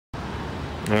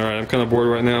Alright, I'm kind of bored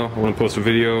right now. I want to post a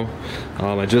video.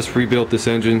 I just rebuilt this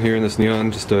engine here in this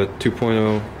Neon, just a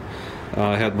 2.0.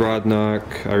 I had rod knock.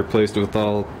 I replaced it with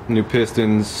all new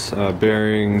pistons,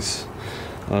 bearings,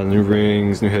 new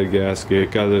rings, new head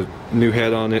gasket. Got a new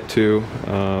head on it too.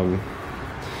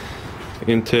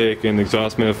 Intake and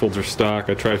exhaust manifolds are stock.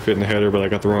 I tried fitting the header, but I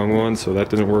got the wrong one, so that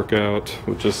didn't work out.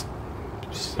 With just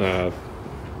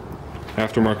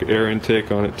aftermarket air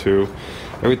intake on it too.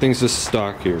 Everything's just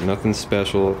stock here, nothing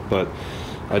special, but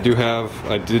I did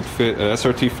fit a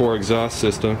SRT-4 exhaust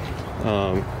system,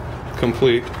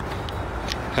 complete.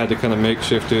 Had to kind of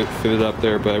makeshift it, fit it up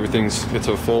there, but it's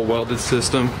a full welded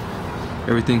system.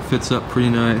 Everything fits up pretty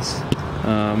nice.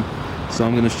 So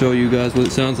I'm going to show you guys what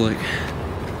it sounds like.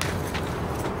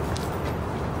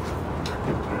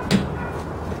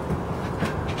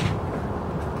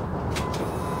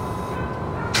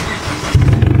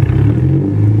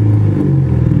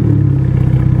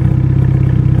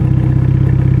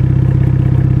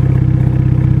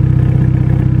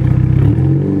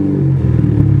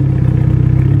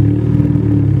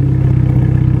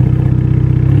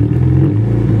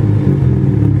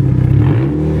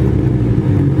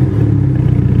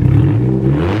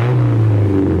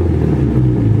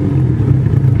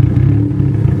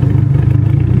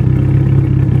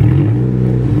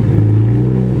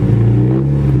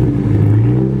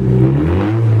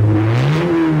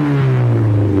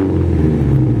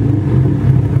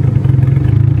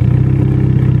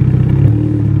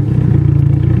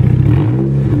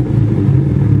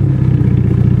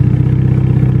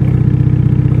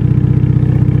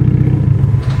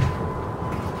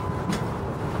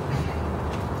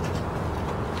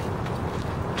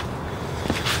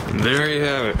 There you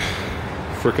have it.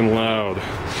 Freaking loud.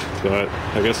 But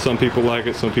I guess some people like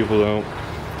it, some people don't.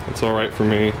 It's alright for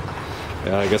me.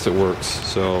 Yeah, I guess it works,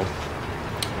 so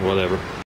whatever.